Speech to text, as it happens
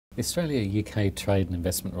The Australia-UK trade and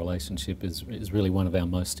investment relationship is really one of our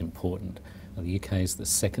most important. The UK is the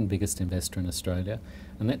second biggest investor in Australia,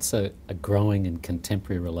 and that's a growing and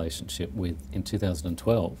contemporary relationship with, in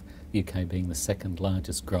 2012, the UK being the second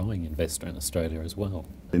largest growing investor in Australia as well.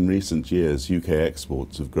 In recent years, UK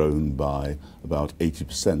exports have grown by about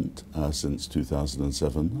 80% since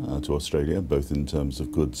 2007 to Australia, both in terms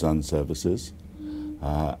of goods and services.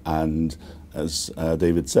 And as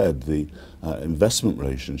David said, the investment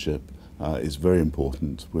relationship is very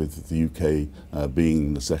important, with the UK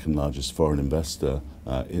being the second largest foreign investor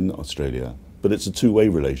in Australia. But it's a two-way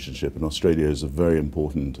relationship, and Australia is a very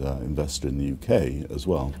important investor in the UK as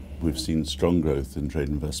well. We've seen strong growth in trade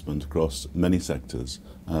investment across many sectors,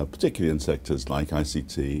 particularly in sectors like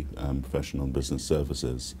ICT, professional and business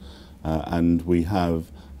services. And we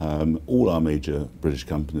have all our major British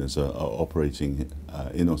companies are operating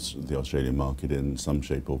in the Australian market in some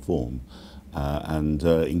shape or form, and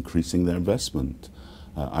increasing their investment.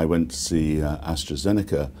 I went to see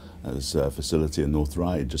AstraZeneca's facility in North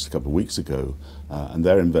Ryde just a couple of weeks ago, and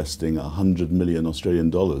they're investing 100 million Australian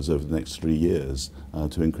dollars over the next 3 years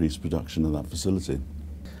to increase production of that facility.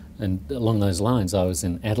 And along those lines, I was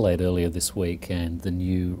in Adelaide earlier this week, and the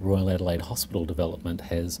new Royal Adelaide Hospital development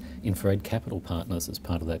has Infrared Capital Partners as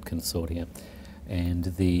part of that consortium. And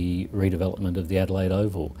the redevelopment of the Adelaide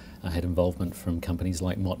Oval had involvement from companies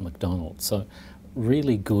like Mott MacDonald. So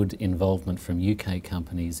really good involvement from UK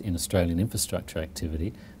companies in Australian infrastructure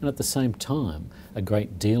activity, and at the same time a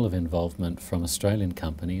great deal of involvement from Australian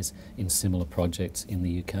companies in similar projects in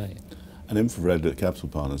the UK. And Infrared Capital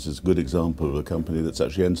Partners is a good example of a company that's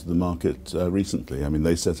actually entered the market recently. I mean,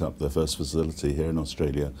 they set up their first facility here in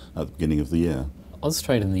Australia at the beginning of the year.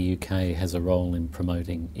 Austrade in the UK has a role in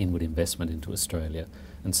promoting inward investment into Australia,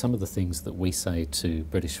 and some of the things that we say to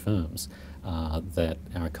British firms are that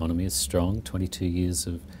our economy is strong, 22 years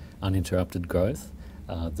of uninterrupted growth,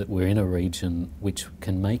 that we're in a region which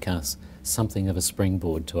can make us something of a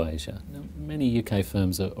springboard to Asia. Now, many UK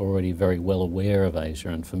firms are already very well aware of Asia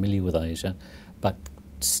and familiar with Asia, but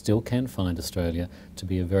still can find Australia to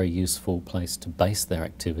be a very useful place to base their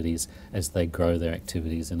activities as they grow their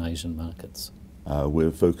activities in Asian markets.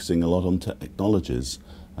 We're focusing a lot on technologies.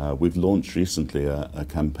 We've launched recently a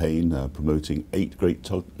campaign promoting 8 great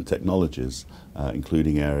technologies,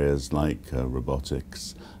 including areas like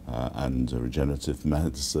robotics and regenerative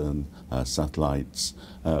medicine, satellites,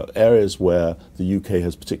 areas where the UK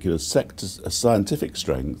has particular scientific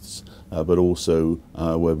strengths, but also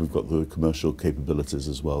where we've got the commercial capabilities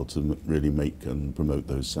as well to really make and promote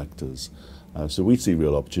those sectors. So we see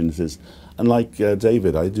real opportunities, and like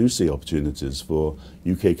David, I do see opportunities for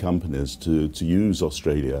UK companies to use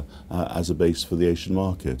Australia as a base for the Asian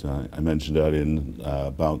market. I mentioned earlier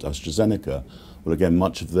about AstraZeneca. Well, again,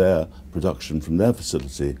 much of their production from their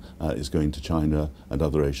facility is going to China and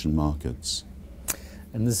other Asian markets.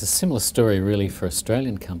 And there's a similar story really for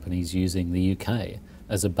Australian companies using the UK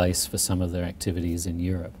as a base for some of their activities in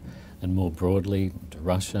Europe, and more broadly to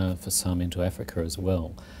Russia, for some into Africa as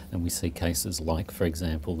well. And we see cases like, for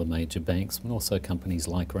example, the major banks, but also companies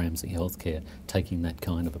like Ramsay Health Care taking that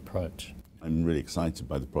kind of approach. I'm really excited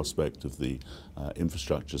by the prospect of the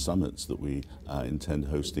infrastructure summits that we intend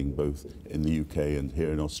hosting both in the UK and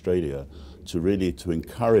here in Australia, to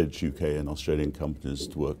encourage UK and Australian companies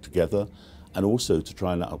to work together, and also to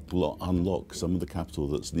try and unlock some of the capital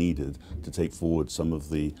that's needed to take forward some of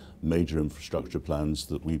the major infrastructure plans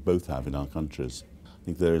that we both have in our countries. I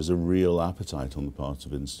think there is a real appetite on the part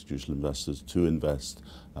of institutional investors to invest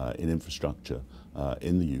in infrastructure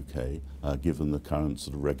in the UK, given the current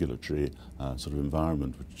sort of regulatory sort of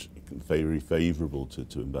environment, which is very favourable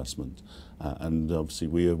to investment. And obviously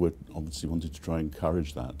we're obviously wanting to try and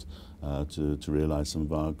encourage that to realise some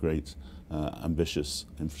of our great ambitious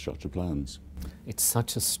infrastructure plans. It's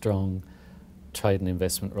such a strong trade and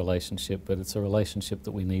investment relationship, but it's a relationship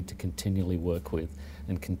that we need to continually work with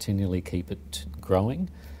and continually keep it growing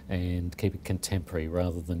and keep it contemporary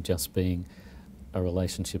rather than just being a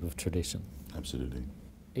relationship of tradition. Absolutely.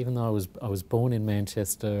 Even though I was born in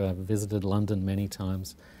Manchester, I've visited London many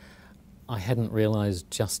times, I hadn't realised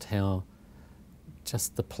just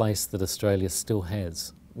the place that Australia still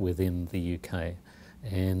has within the UK.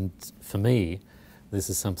 And for me, this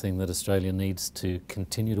is something that Australia needs to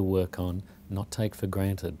continue to work on, not take for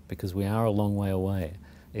granted, because we are a long way away.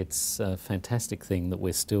 It's a fantastic thing that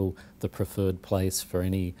we're still the preferred place for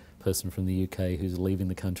any person from the UK who's leaving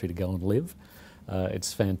the country to go and live.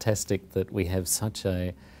 It's fantastic that we have such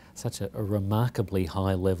a remarkably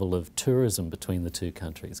high level of tourism between the two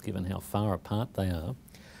countries, given how far apart they are.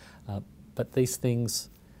 But these things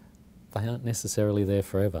they aren't necessarily there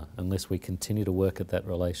forever unless we continue to work at that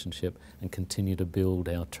relationship and continue to build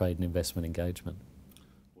our trade and investment engagement.